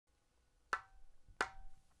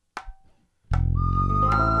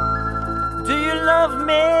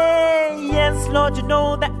Lord, you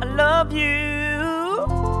know that I love you.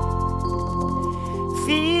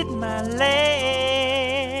 Feed my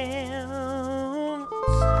lambs.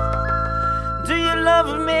 Do you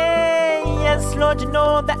love me? Yes, Lord, you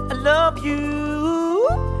know that I love you.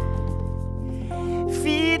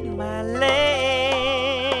 Feed my lambs.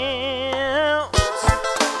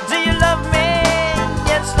 Do you love me?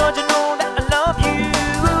 Yes, Lord, you know that I love you.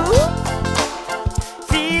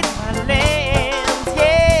 Feed my lambs,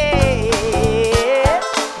 yeah.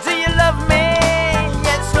 Do you love me?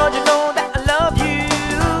 Yes, Lord, you know that I love you.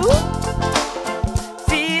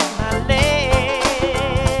 Feed my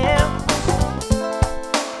lambs.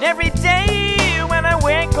 Every day when I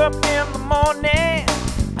wake up in the morning,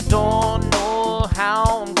 I don't know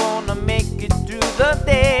how I'm gonna make it through the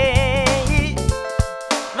day.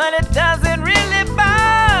 But it doesn't really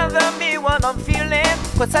bother me what I'm feeling,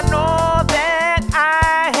 'cause I know that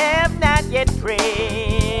I have not yet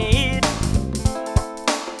prayed.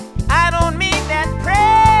 I don't mean that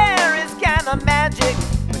prayer is kind of magic,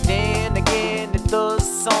 but then again it does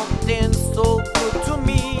something so good to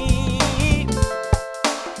me.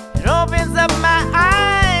 It opens up my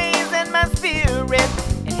eyes and my spirit.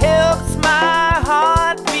 It helps my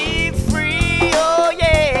heart be free, oh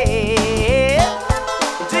yeah.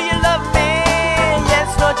 Do you love me? Yes,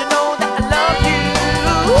 Lord, you know that I love you.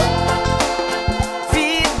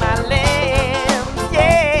 Feed my lambs,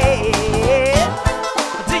 yeah.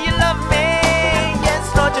 Do you love me? Yes,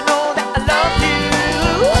 Lord, you know that I love you.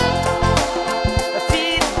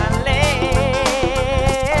 Feed my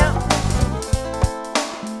lambs.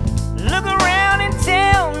 Look around and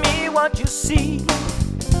tell me what you see.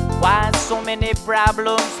 Why so many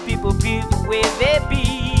problems people be the way they be?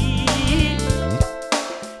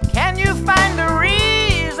 Can you find a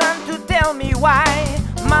reason to tell me why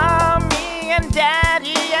mommy and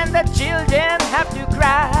daddy and the children have to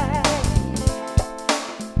cry?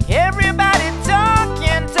 Everybody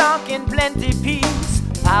talking plenty peace.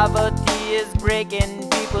 Poverty is breaking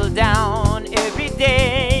people down every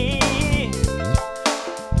day.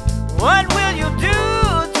 What will you do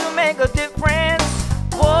to make a difference?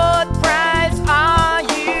 What price are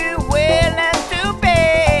you willing to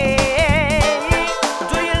pay?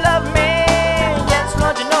 Do you love me? Yes,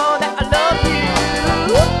 Lord, you know that I love you.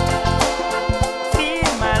 Feed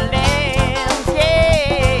my lambs,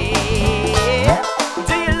 yeah.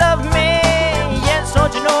 Do you love me? Yes,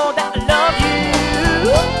 Lord, you know that I love you.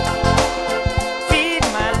 Feed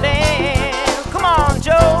my lambs. Come on,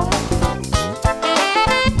 Joe.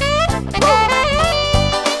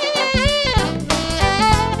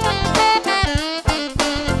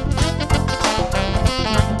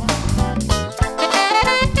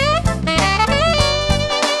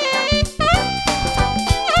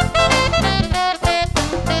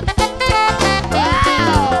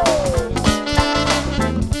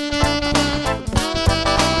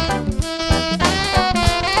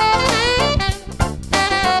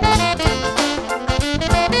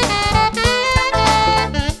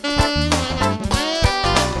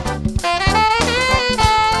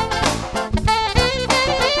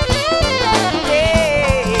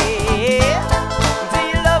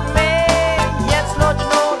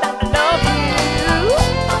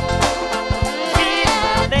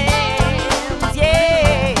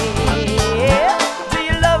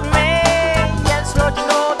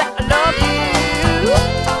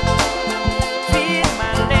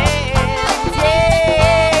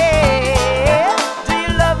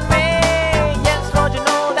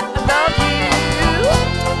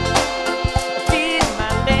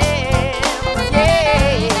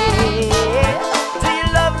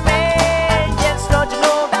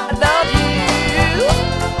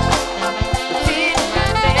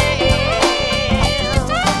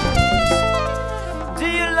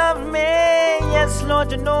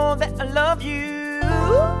 Lord, you know that I love you.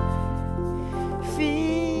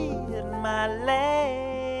 Feed my land.